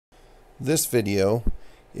This video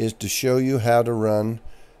is to show you how to run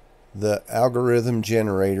the algorithm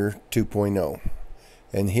generator 2.0,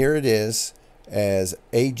 and here it is as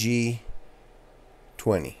AG20.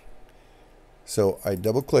 So I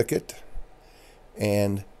double click it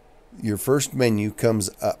and your first menu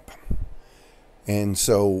comes up, and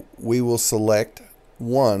so we will select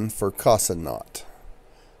 1 for Casa Knot.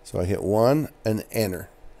 So I hit 1 and enter,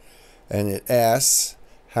 and it asks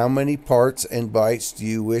how many parts and bytes do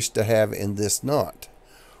you wish to have in this knot.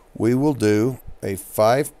 We will do a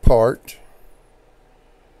 5-part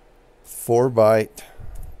 4-byte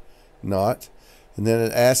knot, and then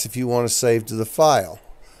it asks if you want to save to the file.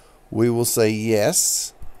 We will say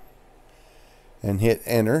yes and hit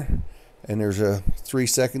enter, and there's a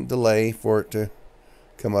 3-second delay for it to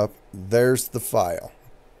come up. There's the file.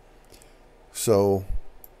 So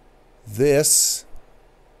this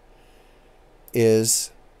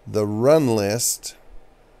is the run list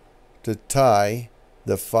to tie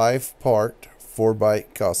the 5-part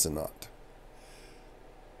 4-byte Casa Knot.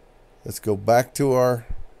 Let's go back to our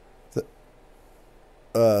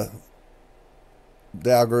the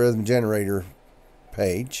algorithm generator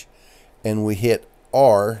page, and we hit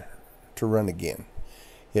R to run again.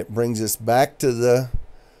 It brings us back to the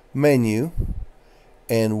menu,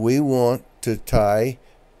 and we want to tie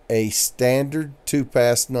a standard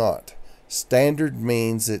 2-pass knot. Standard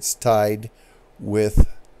means it's tied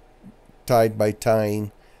by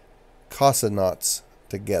tying Casa knots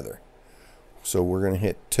together. So we're going to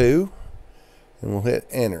hit 2 and we'll hit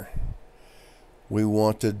enter. We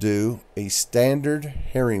want to do a standard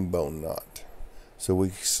herringbone knot. So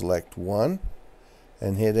we select 1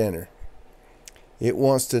 and hit enter. It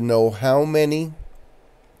wants to know how many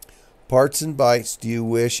parts and bytes do you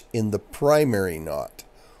wish in the primary knot.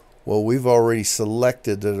 Well, we've already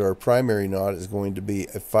selected that our primary knot is going to be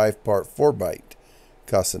a 5-part 4-byte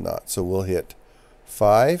Casa Knot. So we'll hit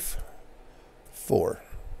 5, 4,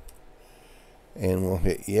 and we'll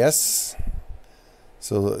hit yes.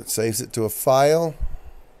 So it saves it to a file.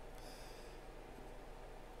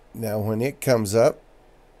 Now when it comes up,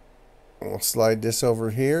 we'll slide this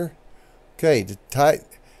over here. Okay, to tie.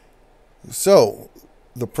 So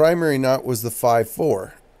the primary knot was the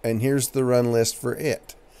 5-4, and here's the run list for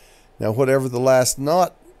it. Now whatever the last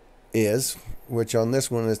knot is, which on this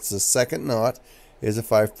one it's the second knot, is a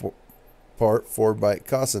 5-part 4-byte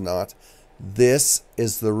Casa Knot. This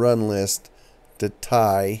is the run list to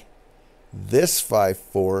tie this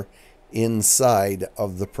 5-4 inside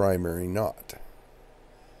of the primary knot.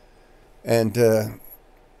 And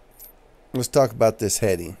let's talk about this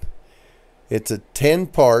heading. It's a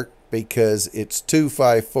 10-part because it's 2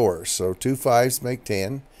 5-4s, so 2 5s make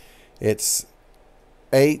 10. It's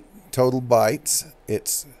 8 total bytes.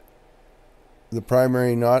 It's the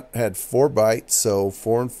primary knot had 4 bytes, so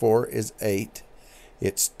 4 and 4 is 8.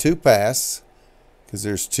 It's 2-pass because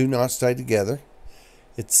there's 2 knots tied together.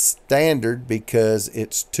 It's standard because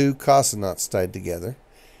it's 2 Casa knots tied together.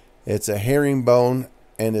 It's a herringbone,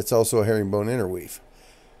 and it's also a herringbone interweave.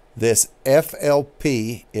 This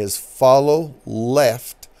FLP is follow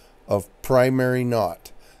left of primary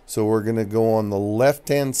knot. So we're going to go on the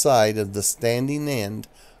left-hand side of the standing end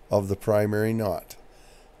of the primary knot.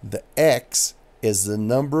 The X is the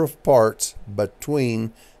number of parts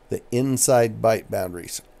between the inside byte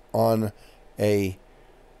boundaries. On a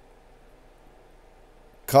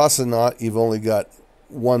Casa knot, you've only got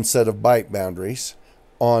 1 set of byte boundaries.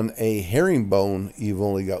 On a herringbone, you've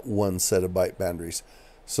only got 1 set of byte boundaries.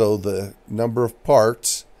 So the number of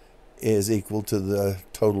parts is equal to the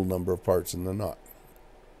total number of parts in the knot.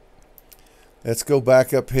 Let's go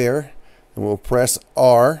back up here, and we'll press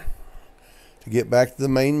R to get back to the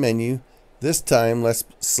main menu. This time let's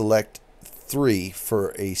select 3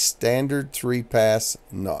 for a standard 3-pass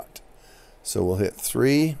knot. So we'll hit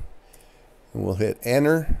 3 and we'll hit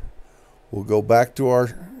enter. We'll go back to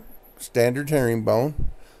our standard herringbone.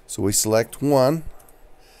 So we select 1,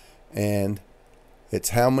 and it's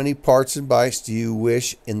how many parts and bytes do you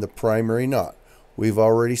wish in the primary knot. We've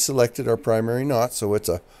already selected our primary knot, so it's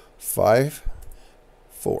a 5,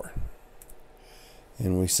 4.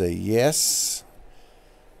 And we say yes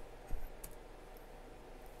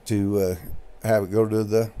to have it go to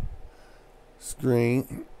the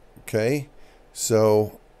screen. Okay,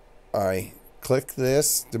 so I click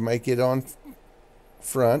this to make it on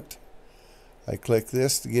front. I click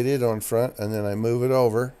this to get it on front, and then I move it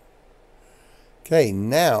over. Okay,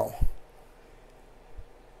 now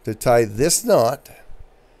to tie this knot,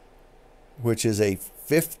 which is a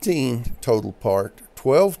 15 total part,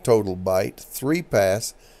 12 total byte,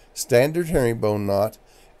 3-pass, standard herringbone knot,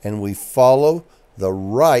 and we follow the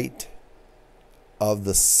right of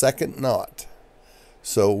the second knot.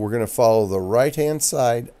 So we're going to follow the right hand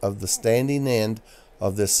side of the standing end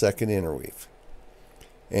of this second interweave.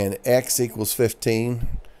 And X equals 15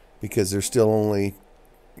 because there's still only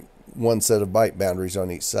one set of bite boundaries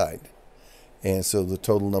on each side. And so the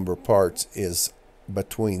total number of parts is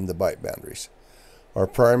between the bite boundaries. Our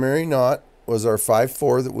primary knot was our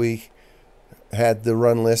 5-4 that we had the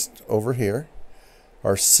run list over here.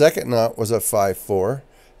 Our second knot was a 5-4,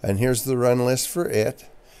 and here's the run list for it.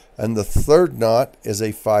 And the third knot is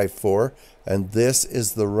a 5-4, and this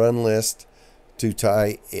is the run list to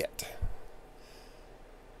tie it.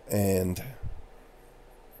 And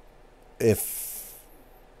if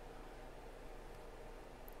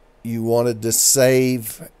you wanted to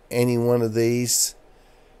save any one of these,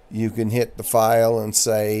 you can hit the file and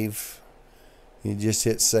save. You just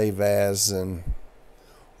hit save as, and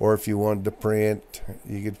or if you wanted to print,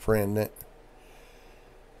 you could print it.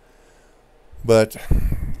 But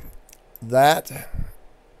that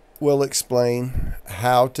will explain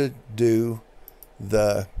how to do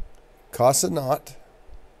the Casa knot,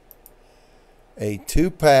 a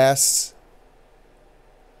 2-pass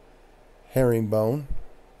herringbone,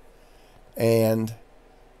 and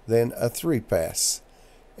then a 3-pass.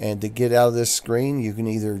 And to get out of this screen, you can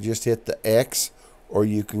either just hit the X or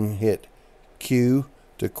you can hit Q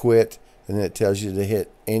to quit, and it tells you to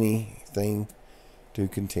hit anything to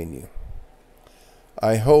continue.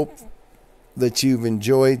 I hope that you've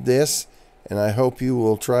enjoyed this, and I hope you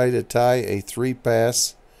will try to tie a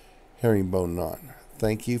 3-pass herringbone knot.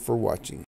 Thank you for watching.